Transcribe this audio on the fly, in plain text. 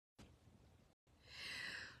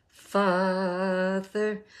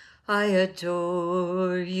Father, I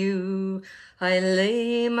adore you. I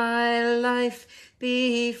lay my life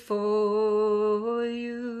before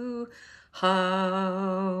you.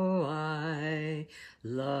 How I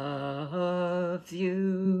love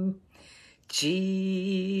you. Jesus,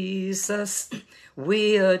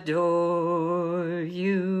 we adore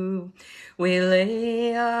you. We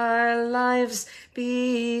lay our lives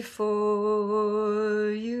before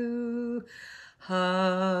you.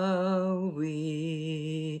 How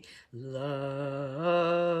we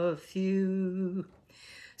love you.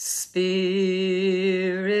 Spirit,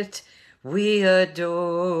 we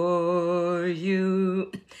adore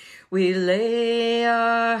you. We lay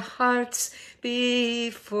our hearts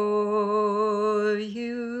before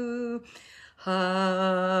you.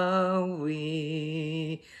 How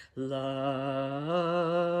we love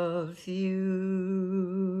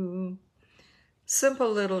you.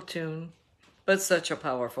 Simple little tune, but such a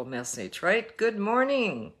powerful message, right? Good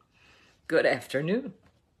morning. Good afternoon.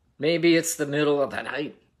 Maybe it's the middle of the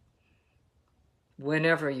night.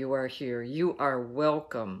 Whenever you are here, you are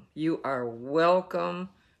welcome. You are welcome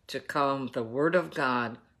to come. The Word of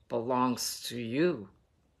God belongs to you.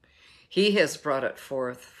 He has brought it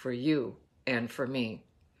forth for you and for me.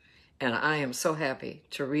 And I am so happy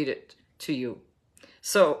to read it to you.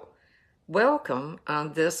 So, welcome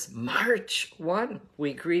on this March 1.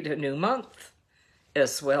 We greet a new month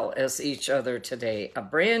as well as each other today. A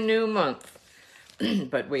brand new month.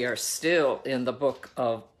 But we are still in the book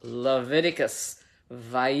of Leviticus,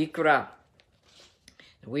 Vayikra.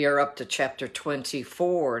 We are up to chapter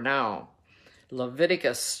 24 now.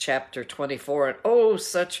 Leviticus chapter 24. And oh,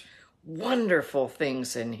 such wonderful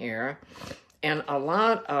things in here. And a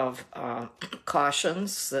lot of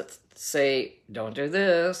cautions that say, don't do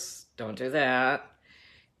this, don't do that.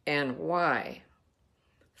 And why?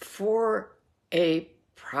 For a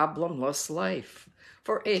problemless life,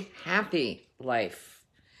 for a happy life,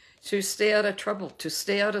 to stay out of trouble, to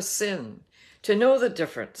stay out of sin, to know the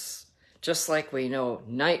difference, just like we know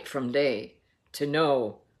night from day, to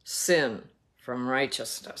know sin from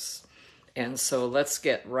righteousness. And so let's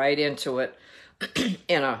get right into it.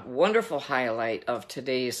 And a wonderful highlight of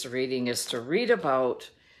today's reading is to read about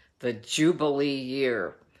the Jubilee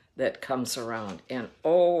year that comes around. And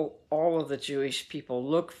all of the Jewish people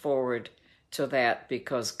look forward to that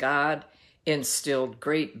because God instilled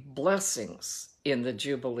great blessings in the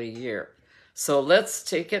Jubilee year. So let's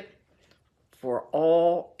take it for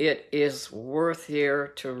all it is worth here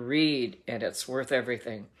to read, and it's worth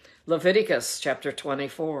everything. Leviticus chapter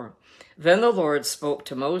 24. Then the Lord spoke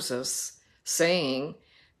to Moses, saying,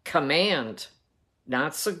 command,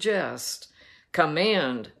 not suggest,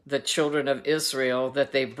 command the children of Israel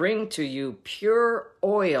that they bring to you pure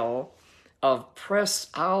oil of pressed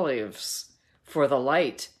olives for the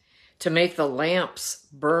light, to make the lamps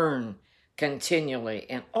burn continually.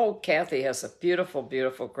 And oh, Kathy has a beautiful,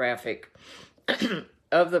 beautiful graphic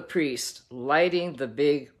of the priest lighting the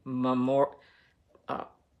big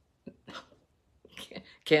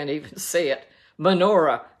can't even say it,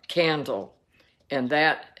 menorah candle. And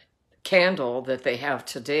that candle that they have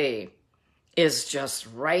today is just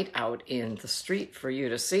right out in the street for you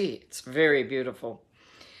to see. It's very beautiful.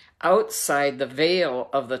 Outside the veil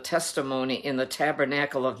of the testimony in the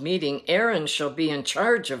tabernacle of meeting, Aaron shall be in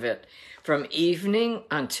charge of it from evening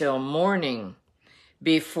until morning.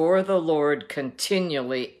 Before the Lord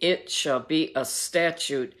continually, it shall be a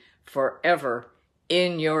statute forever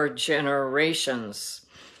in your generations.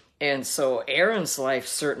 And so Aaron's life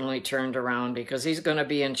certainly turned around because he's going to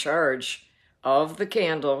be in charge of the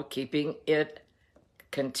candle, keeping it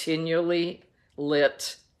continually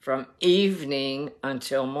lit from evening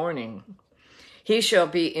until morning. He shall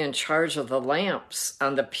be in charge of the lamps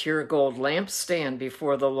on the pure gold lampstand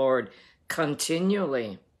before the Lord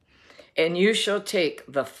continually. And you shall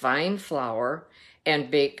take the fine flour and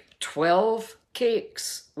bake 12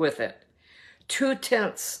 cakes with it.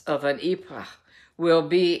 2/10 of an ephah will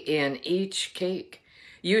be in each cake.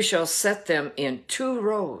 You shall set them in 2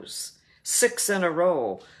 rows, 6 in a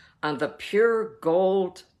row, on the pure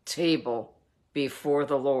gold table before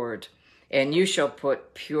the Lord. And you shall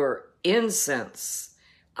put pure incense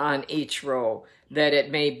on each row, that it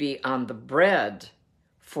may be on the bread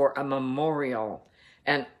for a memorial,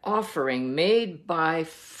 an offering made by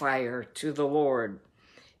fire to the Lord.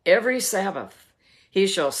 Every Sabbath he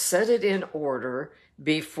shall set it in order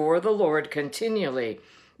before the Lord continually,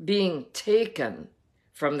 being taken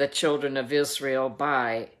from the children of Israel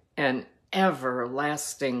by an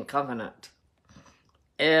everlasting covenant.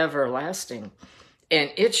 Everlasting.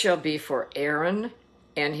 And it shall be for Aaron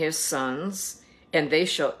and his sons, and they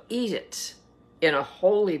shall eat it in a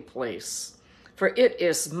holy place, for it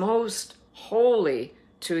is most holy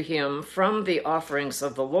to him from the offerings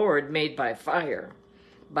of the Lord made by fire,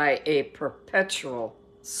 by a perpetual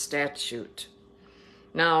statute.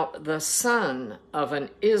 Now the son of an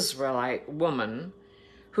Israelite woman,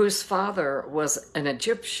 whose father was an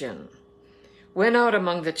Egyptian, went out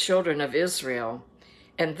among the children of Israel,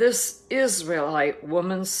 and this Israelite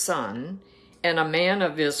woman's son and a man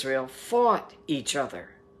of Israel fought each other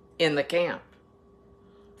in the camp.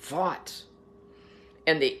 Fought.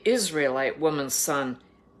 And the Israelite woman's son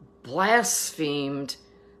blasphemed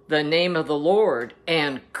the name of the Lord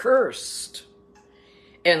and cursed.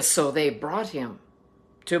 And so they brought him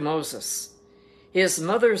to Moses. His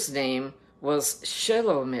mother's name was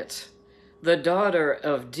Shelomit, the daughter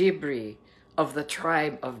of Dibri of the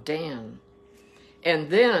tribe of Dan.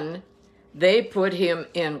 And then they put him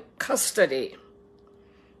in custody,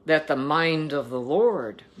 that the mind of the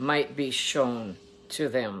Lord might be shown to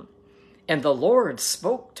them. And the Lord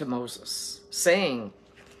spoke to Moses, saying,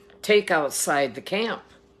 "Take outside the camp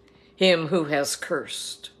him who has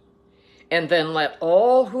cursed, and then let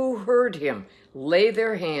all who heard him lay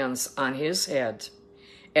their hands on his head,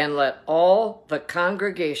 and let all the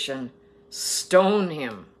congregation stone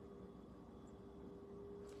him."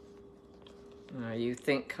 Now you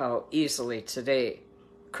think how easily today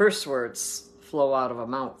curse words flow out of a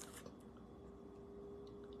mouth.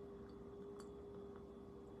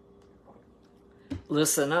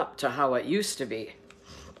 Listen up to how it used to be.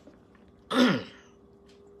 And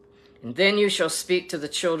then you shall speak to the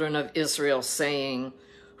children of Israel, saying,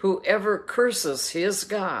 "Whoever curses his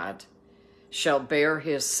God shall bear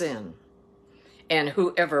his sin, and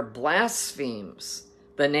whoever blasphemes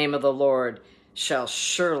the name of the Lord shall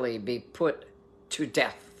surely be put to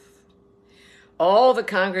death. All the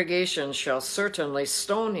congregation shall certainly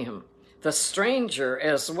stone him, the stranger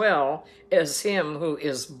as well as him who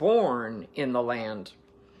is born in the land.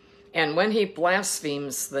 And when he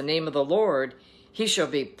blasphemes the name of the Lord, he shall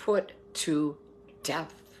be put to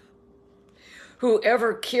death.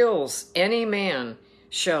 Whoever kills any man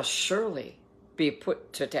shall surely be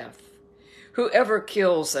put to death. Whoever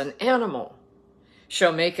kills an animal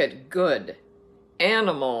shall make it good,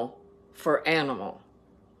 animal for animal.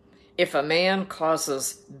 If a man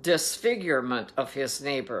causes disfigurement of his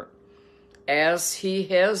neighbor, as he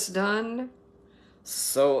has done,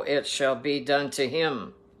 so it shall be done to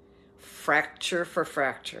him, fracture for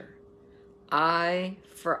fracture, eye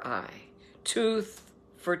for eye, tooth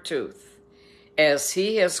for tooth. As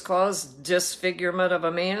he has caused disfigurement of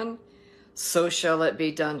a man, so shall it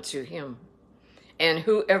be done to him. And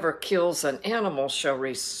whoever kills an animal shall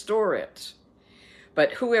restore it.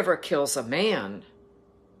 But whoever kills a man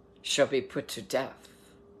shall be put to death.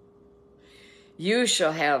 You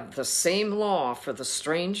shall have the same law for the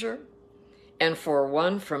stranger and for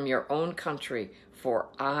one from your own country, for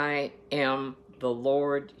I am the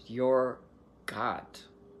Lord your God."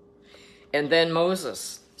 And then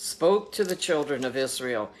Moses spoke to the children of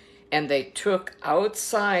Israel, and they took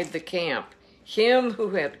outside the camp him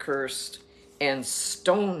who had cursed and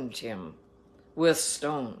stoned him with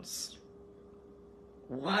stones.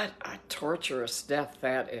 What a torturous death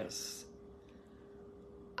that is.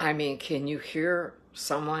 I mean, can you hear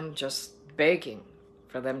someone just begging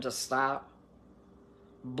for them to stop?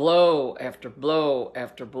 Blow after blow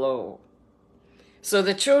after blow. So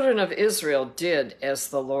the children of Israel did as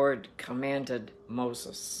the Lord commanded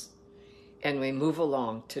Moses. And we move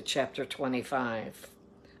along to chapter 25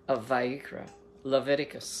 of Vayikra,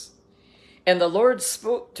 Leviticus. And the Lord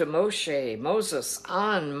spoke to Moses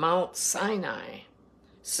on Mount Sinai,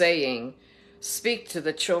 saying, "Speak to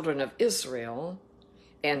the children of Israel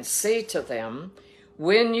and say to them,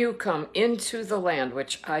 when you come into the land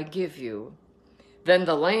which I give you, then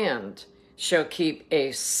the land shall keep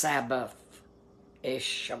a Sabbath, a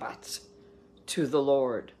Shabbat, to the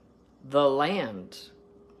Lord, the land.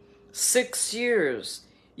 6 years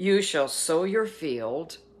you shall sow your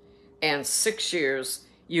field, and 6 years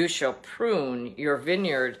you shall prune your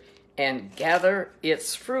vineyard and gather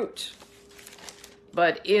its fruit.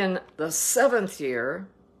 But in the 7th year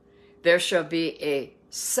there shall be a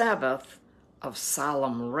Sabbath of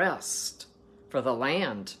solemn rest for the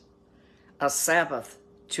land, a Sabbath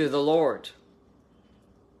to the Lord."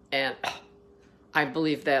 And I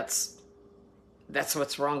believe that's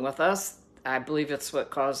what's wrong with us. I believe it's what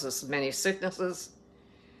causes many sicknesses.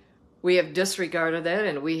 We have disregarded that,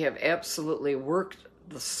 and we have absolutely worked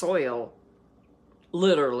the soil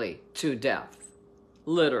literally to death.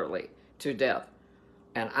 Literally to death.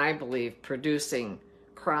 And I believe producing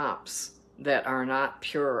crops that are not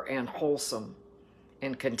pure and wholesome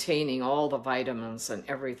and containing all the vitamins and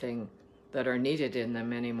everything that are needed in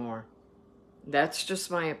them anymore. That's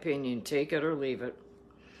just my opinion. Take it or leave it.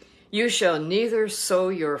 You shall neither sow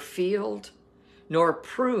your field nor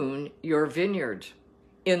prune your vineyard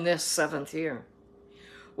in this 7th year.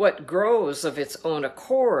 What grows of its own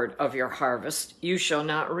accord of your harvest you shall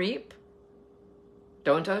not reap.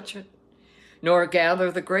 Don't touch it. Nor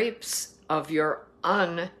gather the grapes of your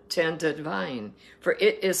untended vine, for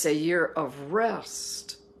it is a year of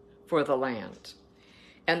rest for the land.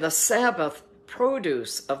 And the Sabbath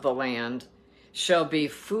produce of the land shall be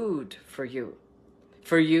food for you.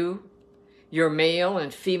 For you, your male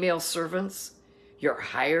and female servants, your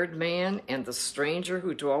hired man and the stranger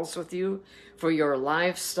who dwells with you, for your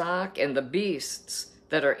livestock and the beasts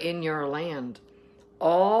that are in your land,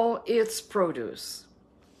 all its produce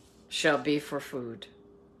shall be for food.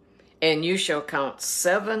 And you shall count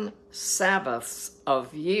 7 Sabbaths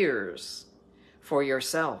of years for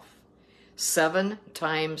yourself, 7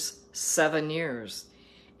 times 7 years.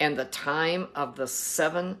 And the time of the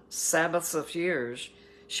 7 Sabbaths of years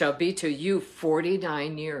shall be to you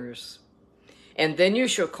 49 years. And then you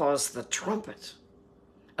shall cause the trumpet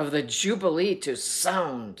of the Jubilee to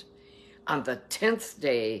sound on the 10th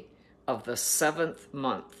day of the 7th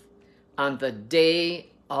month, on the day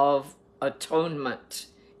of atonement.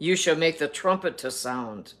 You shall make the trumpet to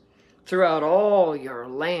sound throughout all your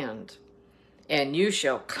land, and you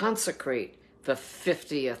shall consecrate the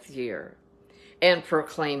 50th year and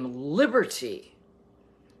proclaim liberty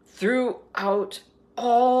throughout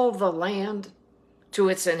all the land to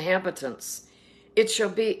its inhabitants. It shall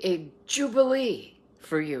be a jubilee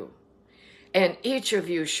for you, and each of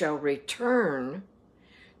you shall return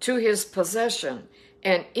to his possession,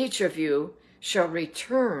 and each of you shall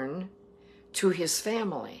return to his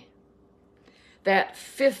family. That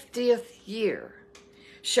 50th year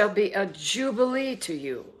shall be a jubilee to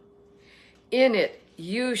you. In it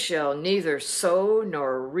you shall neither sow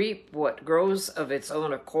nor reap what grows of its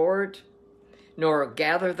own accord, nor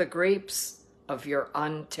gather the grapes of your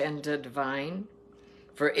untended vine,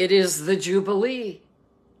 for it is the Jubilee.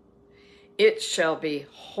 It shall be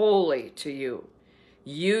holy to you.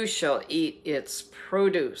 You shall eat its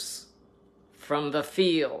produce from the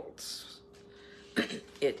fields.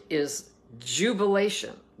 It is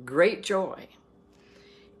jubilation, great joy.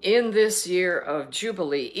 In this year of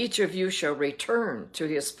Jubilee, each of you shall return to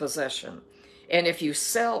his possession. And if you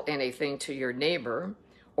sell anything to your neighbor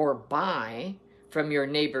or buy from your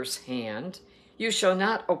neighbor's hand, you shall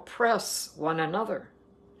not oppress one another.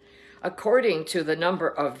 According to the number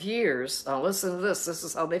of years, now listen to this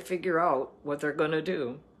is how they figure out what they're going to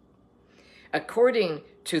do. According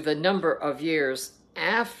to the number of years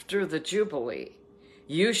after the Jubilee,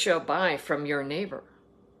 you shall buy from your neighbor.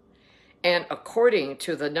 And according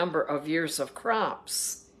to the number of years of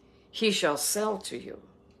crops, he shall sell to you.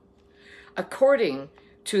 According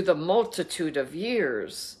to the multitude of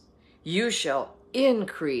years, you shall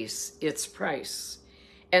increase its price.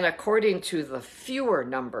 And according to the fewer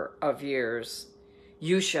number of years,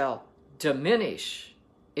 you shall diminish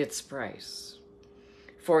its price.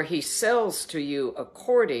 For he sells to you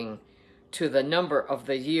according to the number of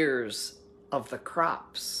the years of the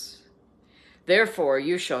crops. Therefore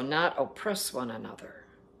you shall not oppress one another,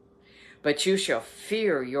 but you shall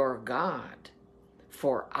fear your God,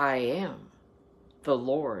 for I am the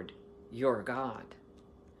Lord your God.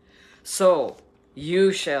 So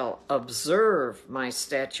you shall observe my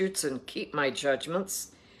statutes and keep my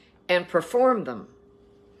judgments and perform them,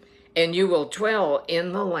 and you will dwell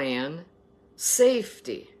in the land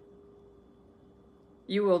safety.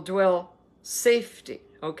 You will dwell safety,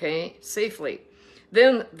 safely.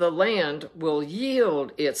 Then the land will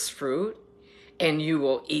yield its fruit, and you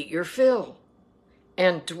will eat your fill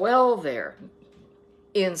and dwell there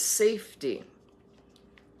in safety.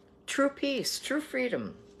 True peace, true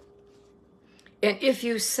freedom. And if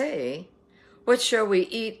you say, what shall we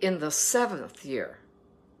eat in the 7th year?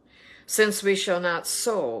 Since we shall not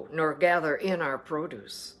sow nor gather in our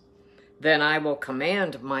produce, then I will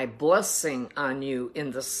command my blessing on you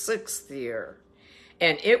in the 6th year,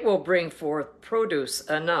 and it will bring forth produce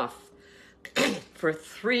enough for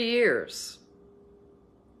 3 years.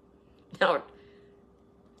 Now,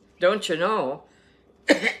 don't you know,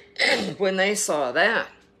 when they saw that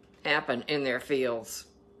happen in their fields,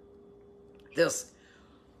 this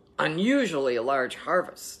unusually large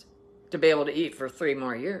harvest to be able to eat for 3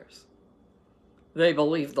 more years, they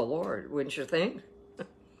believed the Lord, wouldn't you think?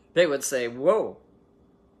 They would say, whoa,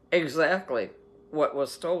 exactly what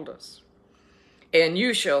was told us. And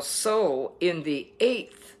you shall sow in the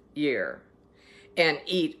 8th year and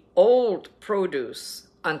eat old produce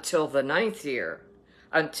until the 9th year,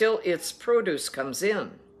 until its produce comes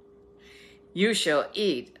in. you shall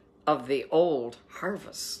eat of the old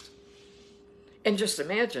harvest. And just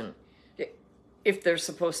imagine if they're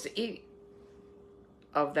supposed to eat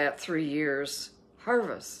of that 3 years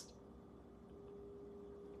harvest.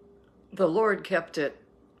 The Lord kept it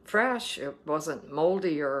fresh. It wasn't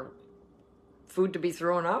moldy or food to be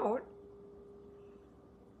thrown out.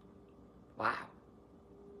 Wow.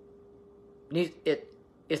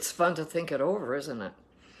 It's fun to think it over, isn't it?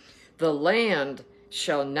 The land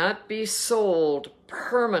shall not be sold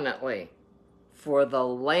permanently, for the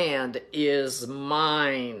land is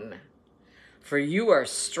mine. For you are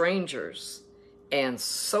strangers and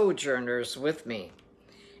sojourners with me.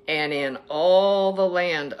 And in all the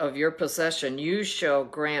land of your possession you shall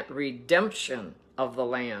grant redemption of the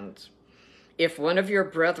land. If one of your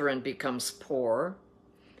brethren becomes poor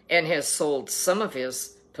and has sold some of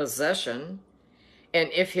his possession, and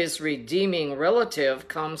if his redeeming relative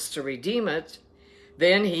comes to redeem it,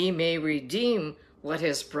 then he may redeem what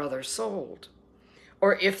his brother sold.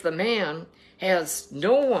 Or if the man has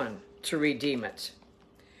no one to redeem it,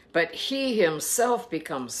 but he himself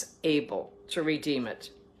becomes able to redeem it,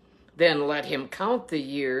 then let him count the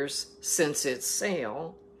years since its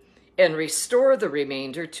sale and restore the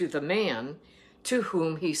remainder to the man to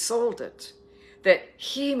whom he sold it, that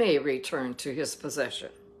he may return to his possession.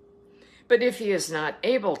 But if he is not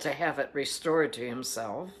able to have it restored to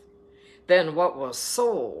himself, then what was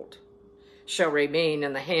sold shall remain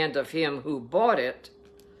in the hand of him who bought it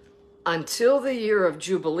until the year of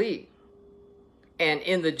Jubilee. And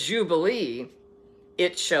in the Jubilee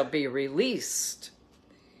it shall be released,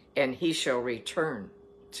 and he shall return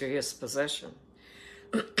to his possession.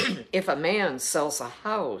 If a man sells a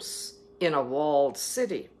house in a walled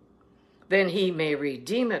city, then he may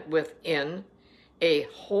redeem it within a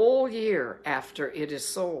whole year after it is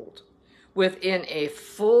sold. Within a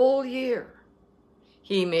full year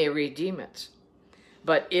he may redeem it.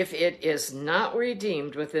 But if it is not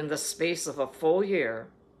redeemed within the space of a full year,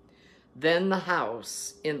 then the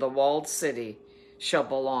house in the walled city shall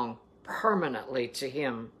belong permanently to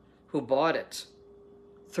him who bought it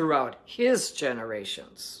throughout his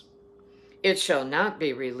generations. It shall not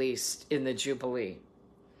be released in the Jubilee.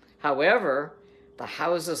 However, the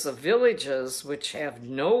houses of villages which have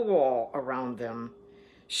no wall around them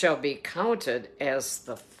shall be counted as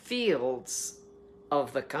the fields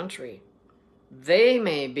of the country. They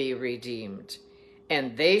may be redeemed,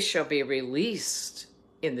 and they shall be released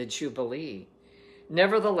in the Jubilee.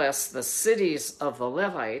 Nevertheless, the cities of the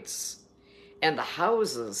Levites and the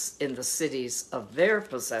houses in the cities of their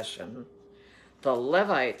possession, the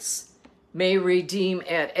Levites may redeem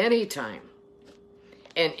at any time.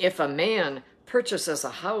 And if a man purchases a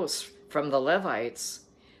house from the Levites,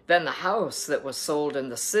 then the house that was sold in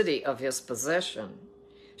the city of his possession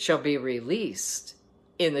shall be released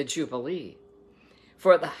in the Jubilee.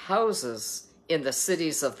 For the houses in the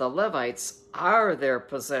cities of the Levites are their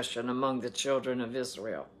possession among the children of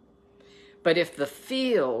Israel. But if the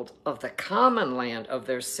field of the common land of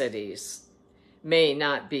their cities may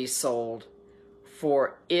not be sold,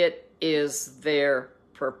 for it is their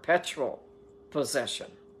perpetual possession.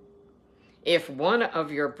 If one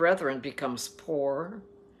of your brethren becomes poor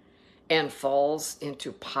and falls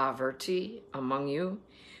into poverty among you,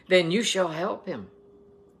 then you shall help him,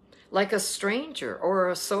 like a stranger or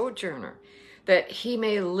a sojourner, that he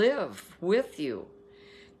may live with you.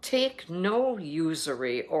 Take no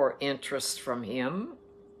usury or interest from him,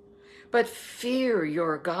 but fear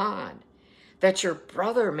your God, that your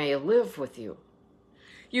brother may live with you.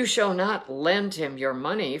 You shall not lend him your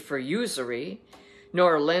money for usury,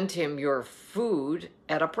 nor lend him your food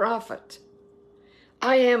at a profit.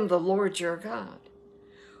 I am the Lord your God,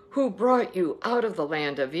 who brought you out of the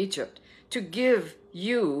land of Egypt to give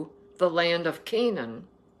you the land of Canaan,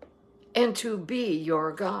 and to be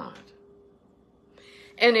your God.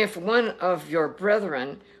 And if one of your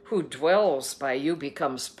brethren who dwells by you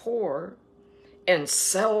becomes poor and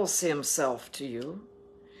sells himself to you,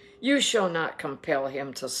 you shall not compel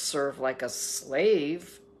him to serve like a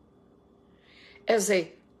slave. As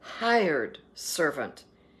a hired servant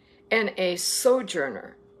and a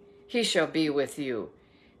sojourner, he shall be with you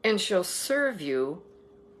and shall serve you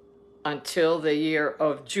until the year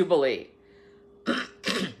of Jubilee.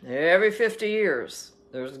 Every 50 years,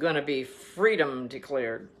 there's going to be freedom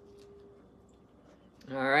declared.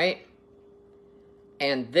 All right?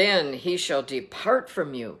 And then he shall depart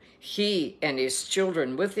from you, he and his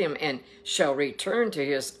children with him, and shall return to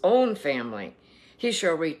his own family. He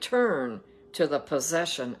shall return to the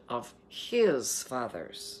possession of his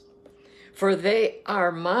fathers. For they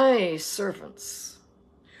are my servants,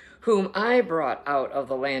 whom I brought out of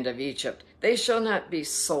the land of Egypt. They shall not be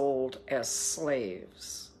sold as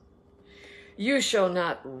slaves. You shall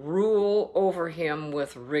not rule over him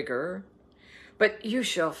with rigor, but you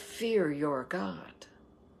shall fear your God.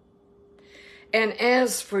 And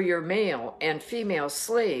as for your male and female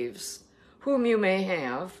slaves, whom you may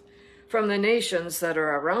have from the nations that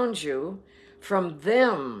are around you, from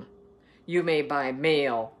them you may buy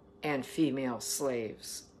male and female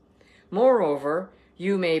slaves. Moreover,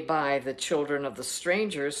 you may buy the children of the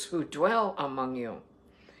strangers who dwell among you,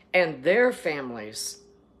 and their families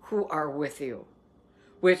who are with you,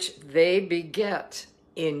 which they beget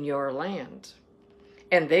in your land,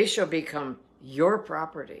 and they shall become your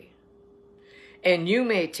property. And you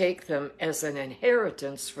may take them as an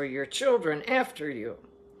inheritance for your children after you,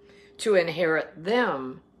 to inherit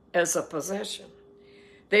them as a possession.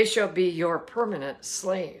 They shall be your permanent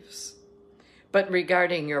slaves. But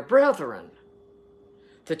regarding your brethren,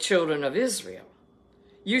 the children of Israel,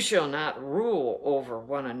 you shall not rule over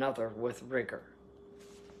one another with rigor.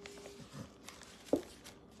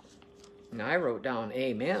 And I wrote down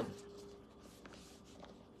amen.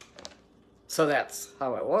 So that's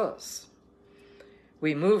how it was.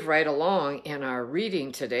 We move right along in our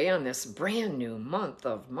reading today on this brand new month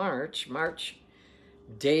of March,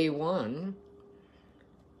 day 1.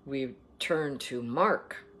 We turn to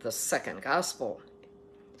Mark, the second gospel,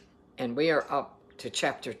 and we are up to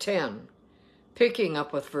chapter 10, picking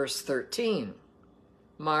up with verse 13.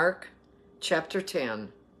 Mark chapter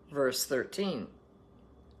 10, verse 13.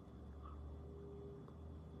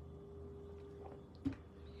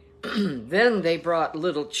 Then they brought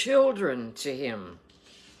little children to him.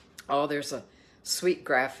 Oh, there's a sweet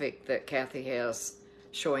graphic that Kathy has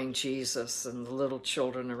showing Jesus and the little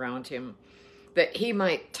children around him, that he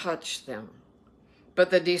might touch them.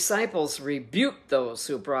 But the disciples rebuked those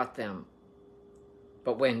who brought them.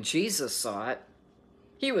 But when Jesus saw it,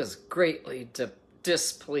 he was greatly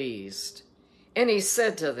displeased. And he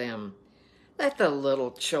said to them, "Let the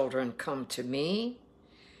little children come to me,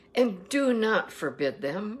 and do not forbid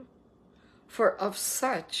them, for of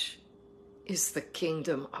such is the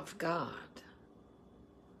kingdom of God.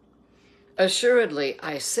 Assuredly,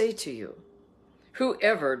 I say to you,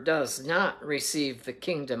 whoever does not receive the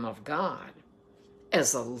kingdom of God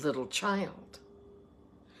as a little child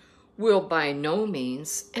will by no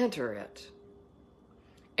means enter it."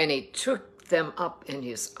 And he took them up in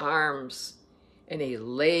his arms, and he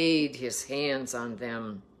laid his hands on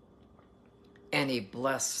them, and he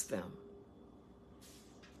blessed them.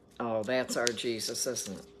 Oh, that's our Jesus,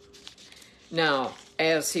 isn't it? Now,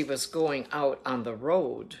 as he was going out on the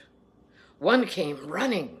road, one came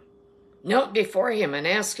running, knelt before him, and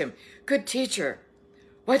asked him, "Good teacher,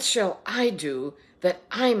 what shall I do that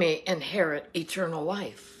I may inherit eternal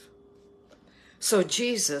life?" So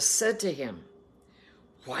Jesus said to him,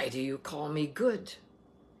 "Why do you call me good?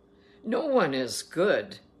 No one is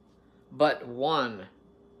good but one,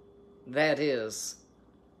 that is,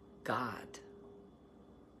 God.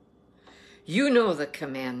 You know the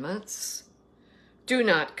commandments. Do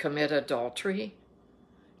not commit adultery.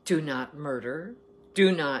 Do not murder.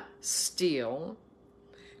 Do not steal.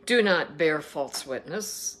 Do not bear false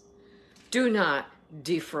witness. Do not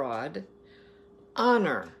defraud.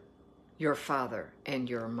 Honor your father and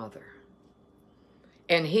your mother."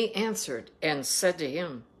 And he answered and said to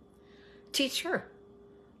him, "Teacher,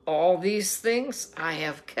 all these things I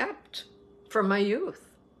have kept from my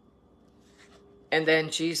youth." And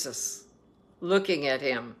then Jesus, looking at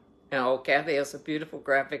him, and oh, Kathy has a beautiful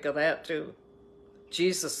graphic of that too.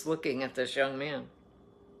 Jesus looking at this young man.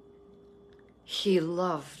 He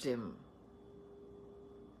loved him.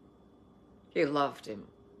 He loved him.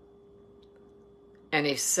 And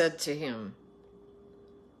he said to him,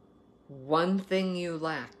 "One thing you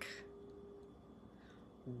lack.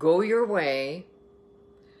 Go your way,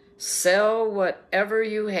 sell whatever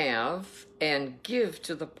you have, and give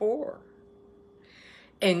to the poor,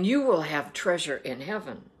 and you will have treasure in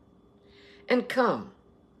heaven. And come,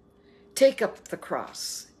 take up the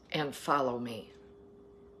cross and follow me."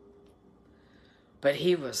 But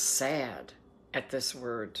he was sad at this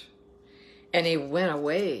word, and he went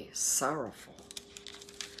away sorrowful,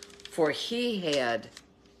 for he had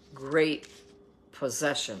great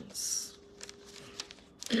possessions.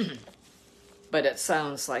 But it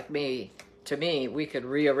sounds like to me, we could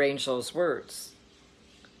rearrange those words.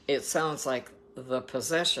 It sounds like the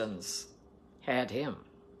possessions had him.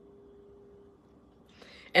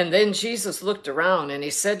 And then Jesus looked around and he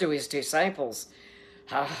said to his disciples,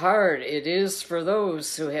 "How hard it is for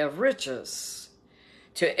those who have riches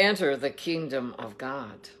to enter the kingdom of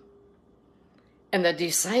God." And the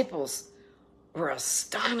disciples were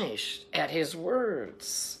astonished at his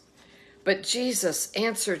words. But Jesus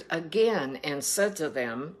answered again and said to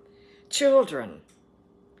them, "Children,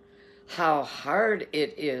 how hard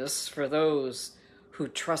it is for those who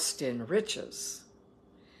trust in riches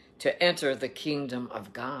to enter the kingdom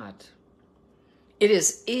of God. It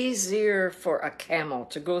is easier for a camel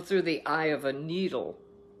to go through the eye of a needle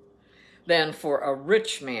than for a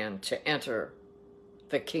rich man to enter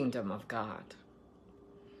the kingdom of God."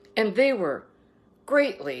 And they were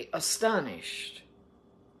greatly astonished,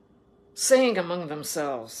 saying among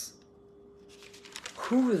themselves,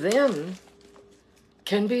 "Who then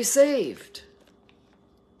can be saved?"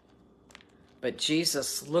 But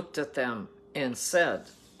Jesus looked at them and said,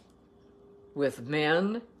 "With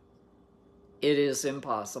men it is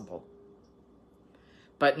impossible,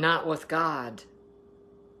 but not with God.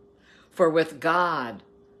 For with God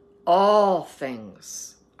all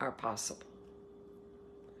things are possible."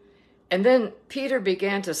 And then Peter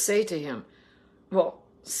began to say to him, "Well,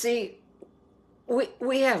 see,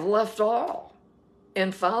 we have left all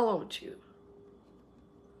and followed you."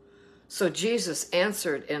 So Jesus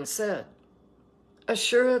answered and said,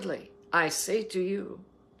 "Assuredly, I say to you,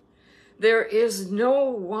 there is no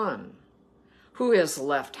one who has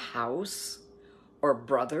left house or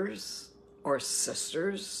brothers or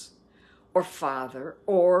sisters or father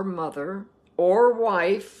or mother or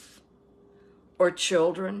wife or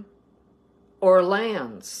children or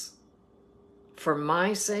lands for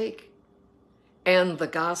my sake and the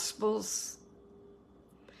gospel's,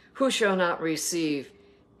 who shall not receive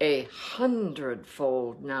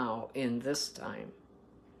 100-fold now in this time,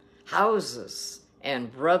 houses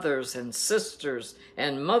and brothers and sisters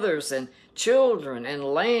and mothers and children and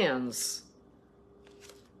lands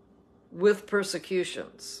with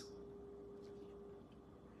persecutions,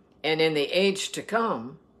 and in the age to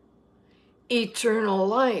come, eternal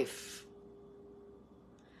life.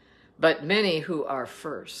 But many who are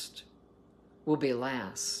first will be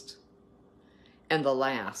last, and the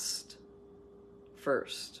last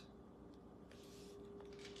first."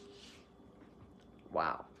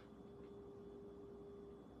 Wow.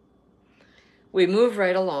 We move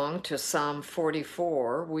right along to Psalm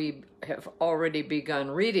 44. We have already begun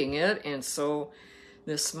reading it, and so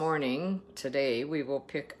this morning, today, we will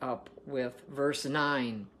pick up with verse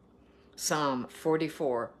 9. Psalm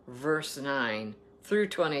 44, verse 9 through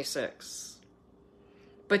 26.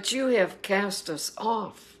 "But you have cast us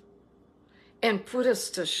off and put us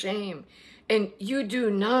to shame, and you do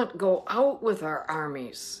not go out with our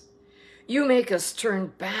armies. You make us turn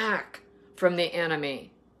back from the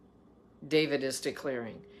enemy," David is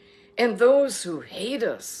declaring, "and those who hate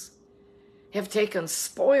us have taken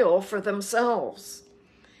spoil for themselves.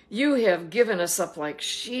 You have given us up like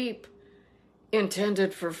sheep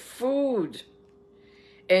intended for food,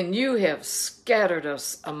 and you have scattered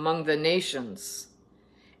us among the nations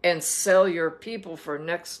and sell your people for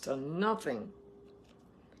next to nothing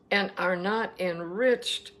and are not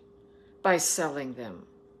enriched by selling them."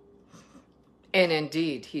 And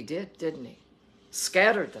indeed, he did, didn't he?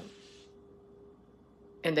 Scattered them.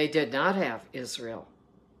 And they did not have Israel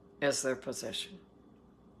as their possession.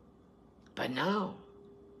 But now,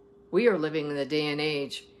 we are living in the day and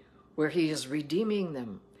age where he is redeeming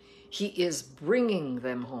them. He is bringing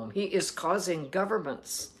them home. He is causing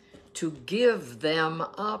governments to give them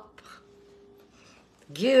up.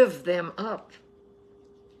 Give them up.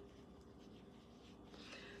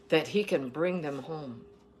 That he can bring them home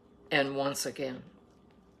and once again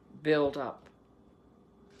build up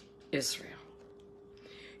Israel.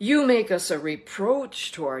 "You make us a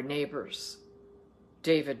reproach to our neighbors,"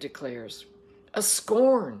 David declares, "a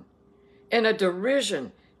scorn and a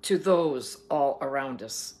derision to those all around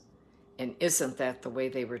us." And isn't that the way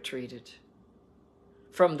they were treated?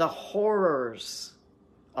 From the horrors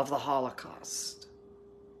of the Holocaust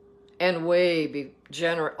and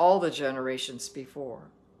all the generations before.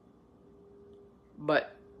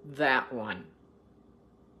 But that one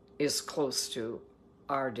is close to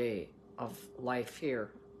our day of life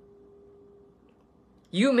here.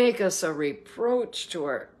 "You make us a reproach to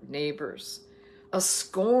our neighbors, a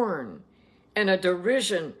scorn and a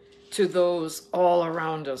derision to those all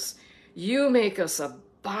around us. You make us a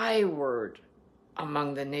byword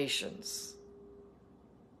among the nations."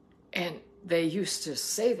 And they used to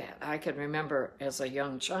say that. I can remember as a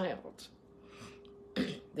young child,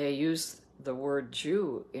 they used the word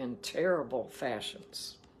Jew in terrible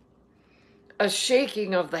fashions. "A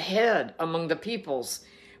shaking of the head among the peoples.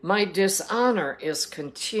 My dishonor is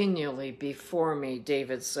continually before me,"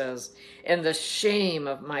 David says, "and the shame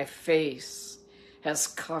of my face has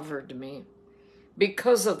covered me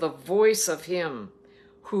because of the voice of him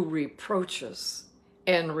who reproaches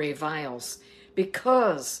and reviles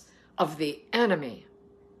because of the enemy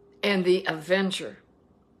and the avenger.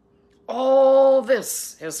 All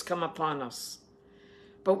this has come upon us,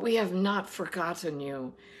 but we have not forgotten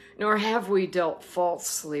you, nor have we dealt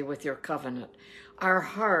falsely with your covenant. Our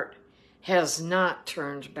heart has not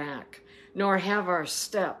turned back, nor have our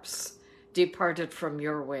steps departed from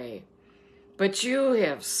your way. But you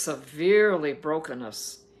have severely broken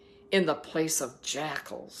us in the place of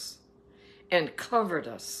jackals and covered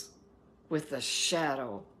us with the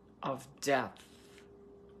shadow of death.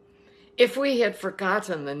 If we had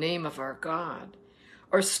forgotten the name of our God,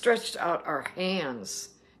 or stretched out our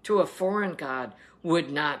hands to a foreign God, would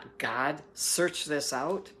not God search this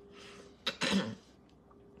out?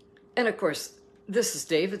 And of course, this is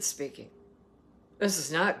David speaking. This is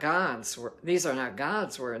not God's words. These are not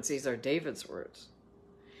God's words. These are David's words.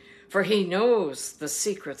 For he knows the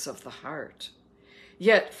secrets of the heart.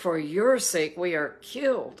 Yet for your sake we are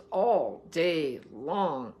killed all day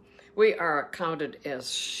long. We are accounted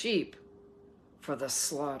as sheep for the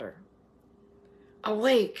slaughter.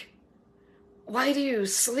 Awake! Why do you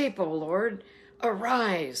sleep, O Lord?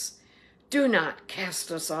 Arise! Do not cast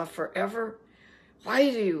us off forever. Why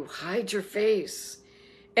do you hide your face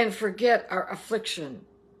and forget our affliction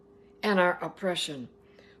and our oppression?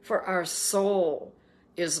 For our soul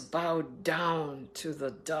is bowed down to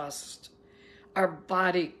the dust. Our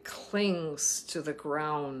body clings to the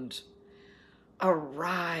ground.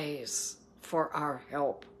 Arise for our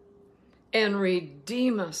help and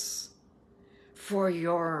redeem us for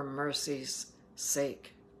your mercy's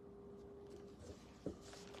sake.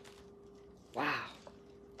 Wow.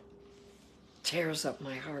 Tears up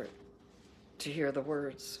my heart to hear the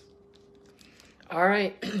words. All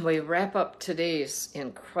right, we wrap up today's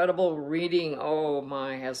incredible reading. Oh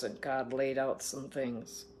my, hasn't God laid out some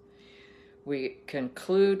things? We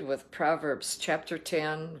conclude with Proverbs chapter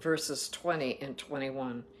 10, verses 20 and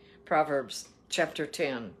 21. Proverbs chapter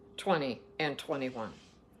 10, 20 and 21.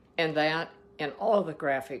 And that and all the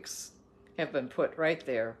graphics have been put right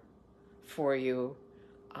there for you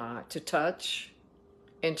to touch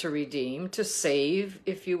and to redeem, to save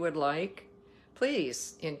if you would like.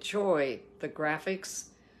 Please enjoy the graphics.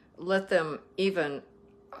 Let them even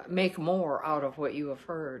make more out of what you have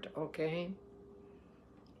heard, okay?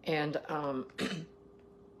 And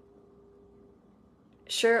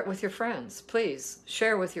share it with your friends. Please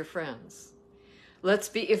share with your friends. Let's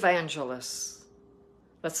be evangelists.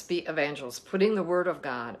 Let's be evangelists, putting the word of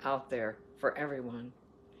God out there for everyone.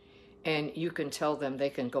 And you can tell them they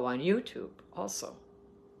can go on YouTube also.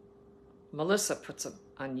 Melissa puts them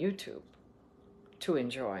on YouTube to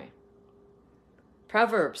enjoy.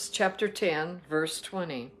 Proverbs chapter 10, verse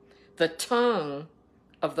 20. The tongue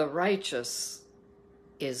of the righteous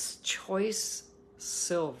is choice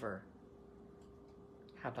silver.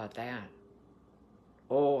 How about that?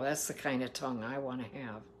 Oh, that's the kind of tongue I want to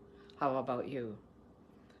have. How about you?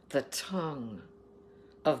 The tongue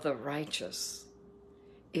of the righteous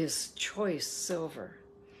is choice silver.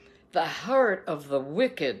 The heart of the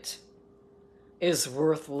wicked is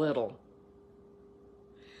worth little.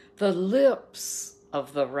 The lips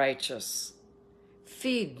of the righteous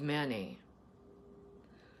feed many,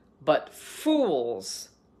 but fools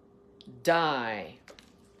die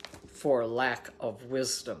for lack of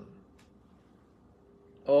wisdom.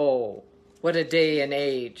 Oh, what a day and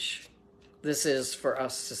age this is for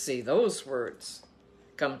us to see those words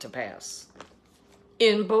come to pass.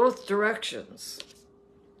 In both directions,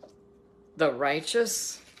 the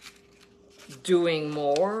righteous doing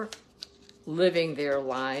more, living their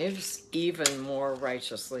lives even more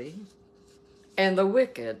righteously, and the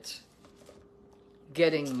wicked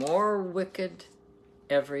getting more wicked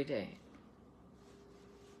every day.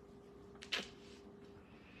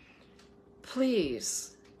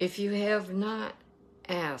 Please, if you have not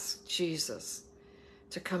asked Jesus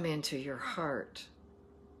to come into your heart,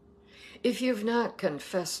 if you've not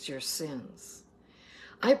confessed your sins,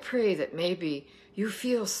 I pray that maybe you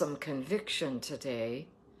feel some conviction today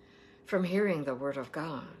from hearing the word of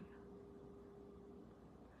God.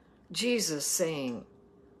 Jesus saying,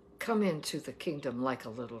 come into the kingdom like a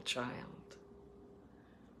little child.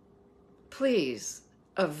 Please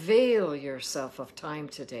avail yourself of time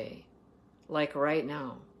today, like right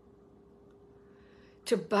now,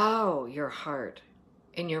 to bow your heart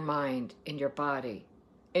and your mind and your body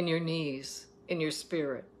and your knees and your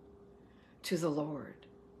spirit to the Lord.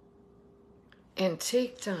 And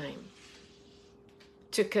take time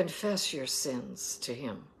to confess your sins to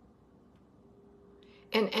Him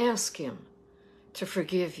and ask Him to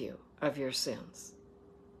forgive you of your sins.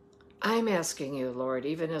 I'm asking you, Lord,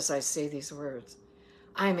 even as I say these words,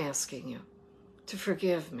 I'm asking you to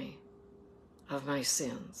forgive me of my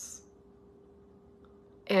sins,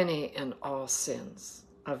 any and all sins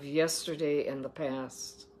of yesterday and the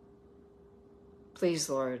past. Please,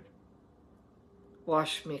 Lord,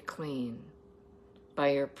 wash me clean by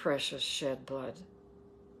your precious shed blood.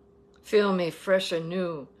 Fill me fresh and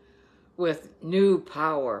new with new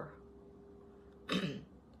power,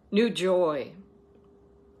 new joy,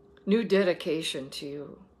 new dedication to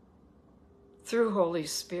you through Holy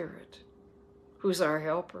Spirit, who's our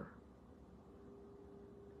helper.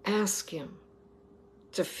 Ask him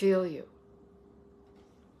to fill you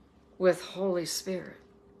with Holy Spirit.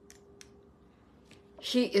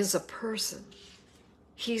 He is a person.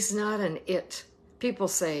 He's not an it. People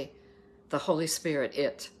say the Holy Spirit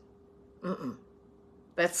it.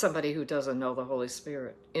 That's somebody who doesn't know the Holy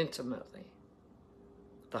Spirit intimately.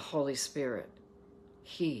 The Holy Spirit,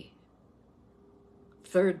 he,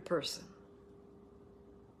 third person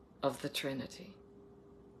of the Trinity,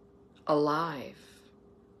 alive,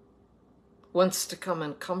 wants to come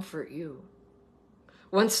and comfort you,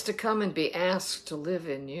 wants to come and be asked to live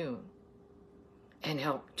in you and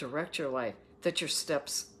help direct your life, that your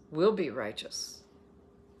steps will be righteous.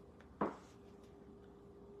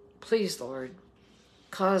 Please, Lord,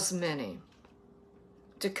 cause many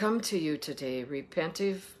to come to you today,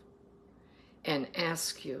 repentive, and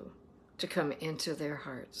ask you to come into their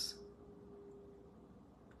hearts.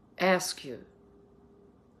 Ask you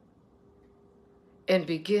and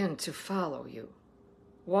begin to follow you,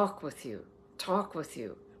 walk with you, talk with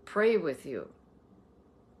you, pray with you.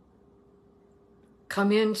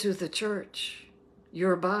 Come into the church,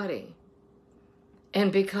 your body,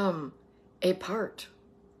 and become a part.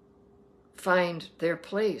 Find their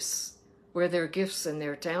place where their gifts and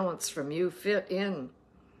their talents from you fit in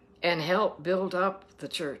and help build up the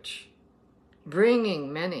church,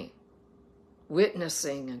 bringing many,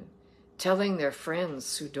 witnessing and telling their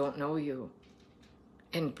friends who don't know you,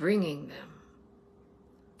 and bringing them.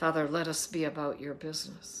 Father, let us be about your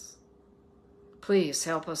business. Please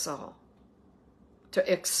help us all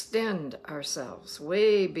to extend ourselves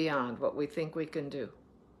way beyond what we think we can do.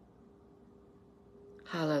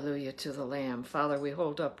 Hallelujah to the Lamb. Father, we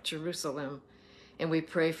hold up Jerusalem and we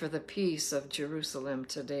pray for the peace of Jerusalem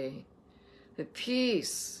today. The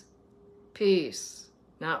peace,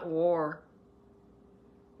 not war,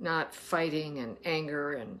 not fighting and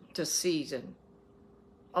anger and deceit and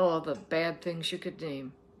all of the bad things you could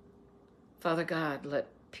name. Father God, let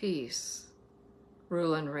peace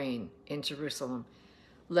rule and reign in Jerusalem.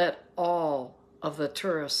 Let all of the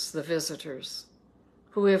tourists, the visitors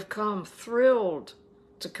who have come, thrilled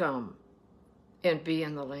to come and be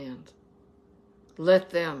in the land,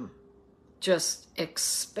 let them just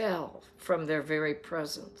expel from their very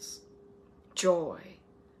presence joy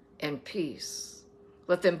and peace.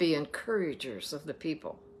 Let them be encouragers of the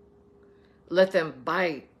people. Let them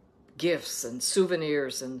buy gifts and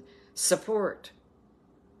souvenirs and support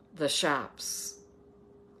the shops.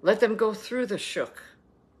 Let them go through the shuk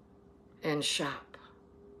and shop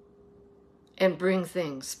and bring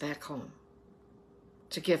things back home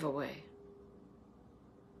to give away.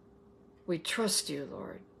 We trust you,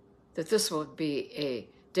 Lord, that this will be a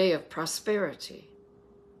day of prosperity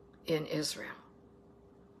in Israel.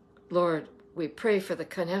 Lord, we pray for the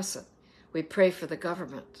Knesset. We pray for the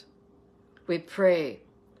government. We pray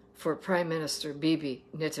for Prime Minister Bibi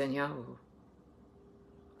Netanyahu,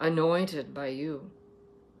 anointed by you,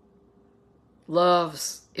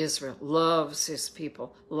 loves Israel, loves his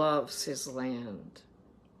people, loves his land.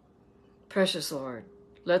 Precious Lord,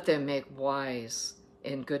 let them make wise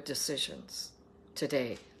and good decisions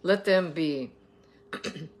today. Let them be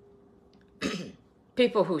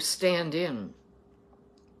people who stand in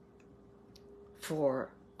for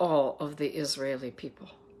all of the Israeli people.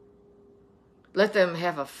 Let them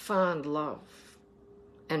have a fond love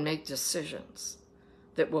and make decisions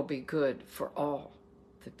that will be good for all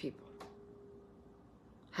the people.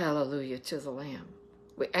 Hallelujah to the Lamb.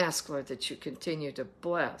 We ask, Lord, that you continue to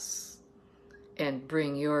bless and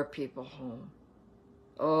bring your people home.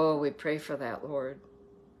 Oh, we pray for that, Lord.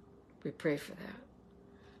 We pray for that.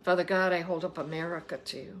 Father God, I hold up America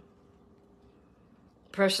to you.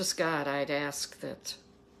 Precious God, I'd ask that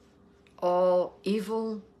all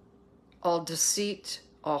evil, all deceit,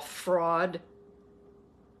 all fraud,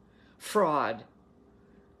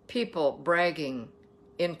 people bragging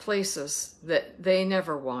in places that they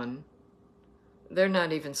never won. They're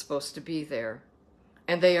not even supposed to be there.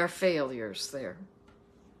 And they are failures there.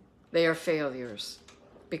 They are failures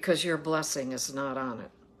because your blessing is not on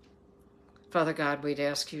it. Father God, we'd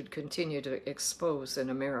ask you to continue to expose in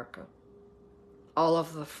America all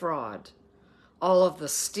of the fraud, all of the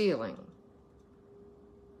stealing,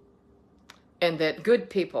 and that good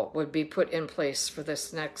people would be put in place for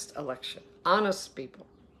this next election. Honest people.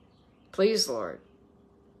 Please, Lord,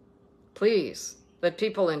 please let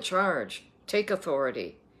people in charge take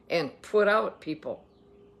authority and put out people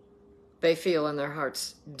they feel in their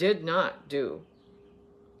hearts did not do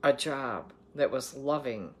a job that was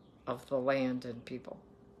loving of the land and people.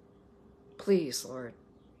 Please, Lord,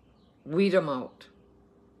 weed them out.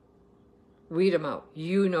 Weed them out.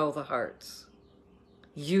 You know the hearts.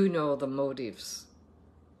 You know the motives.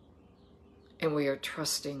 And we are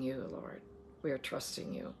trusting you, Lord. We are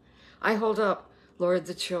trusting you. I hold up, Lord,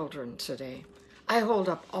 the children today. I hold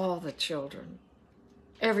up all the children,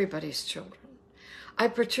 everybody's children. I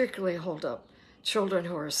particularly hold up children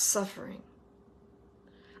who are suffering.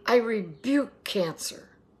 I rebuke cancer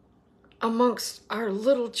amongst our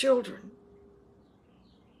little children.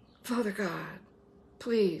 Father God,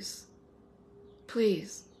 please,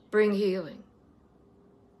 please bring healing.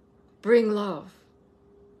 Bring love.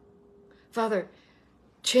 Father,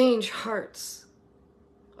 change hearts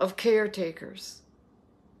of caretakers,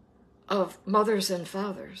 of mothers and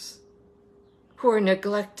fathers who are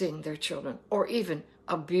neglecting their children or even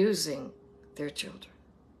abusing their children.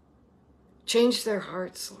 Change their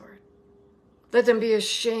hearts, Lord. Let them be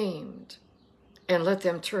ashamed and let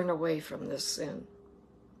them turn away from this sin.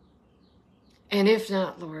 And if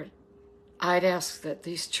not, Lord, I'd ask that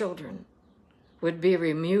these children would be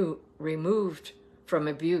removed from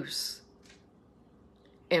abuse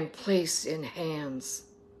and placed in hands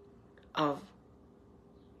of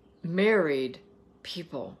married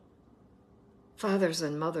people, fathers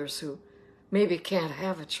and mothers who maybe can't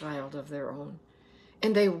have a child of their own,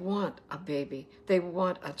 and they want a baby, they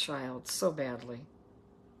want a child so badly.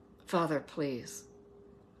 Father, please,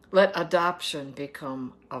 let adoption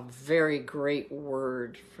become a very great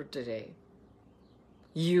word for today.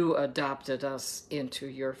 You adopted us into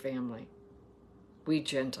your family, we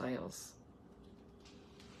Gentiles.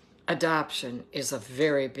 Adoption is a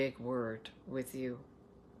very big word with you.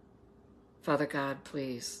 Father God,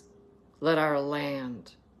 please, let our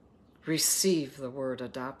land receive the word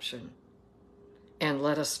adoption, and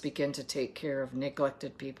let us begin to take care of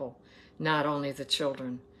neglected people, not only the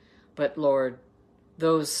children, but Lord,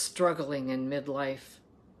 those struggling in midlife,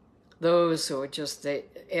 those who are just,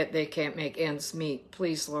 they can't make ends meet.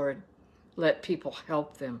 Please, Lord, let people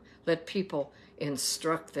help them. Let people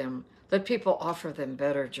instruct them. Let people offer them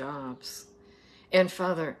better jobs. And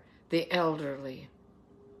Father, the elderly,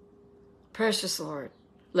 precious Lord,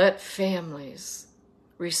 let families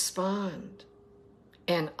respond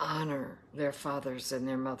and honor their fathers and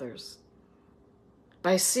their mothers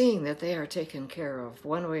by seeing that they are taken care of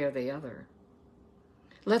one way or the other.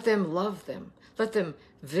 Let them love them. Let them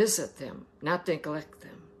visit them, not neglect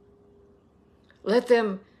them. Let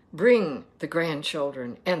them bring the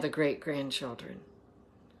grandchildren and the great-grandchildren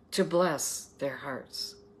to bless their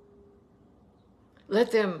hearts.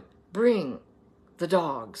 Let them bring the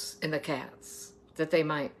dogs and the cats that they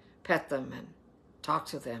might pet them and talk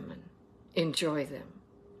to them and enjoy them.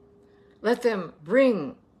 Let them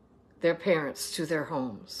bring their parents to their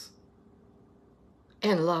homes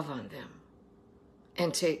and love on them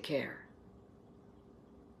and take care.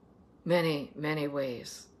 Many, many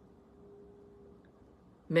ways.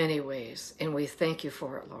 Many ways. And we thank you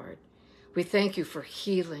for it, Lord. We thank you for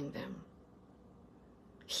healing them.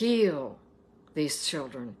 Heal these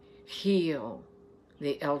children. Heal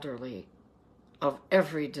the elderly of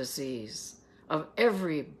every disease, of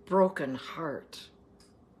every broken heart.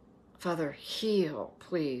 Father, heal,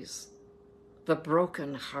 please, the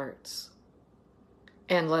broken hearts,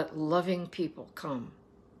 and let loving people come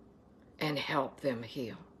and help them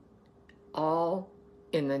heal. All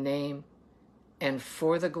in the name and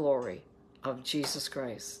for the glory of Jesus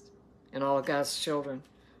Christ. And all of God's children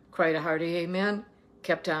cried a hearty amen,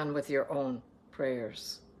 kept on with your own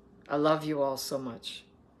prayers. I love you all so much.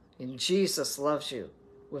 And Jesus loves you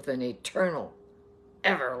with an eternal,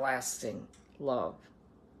 everlasting love.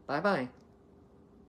 Bye-bye.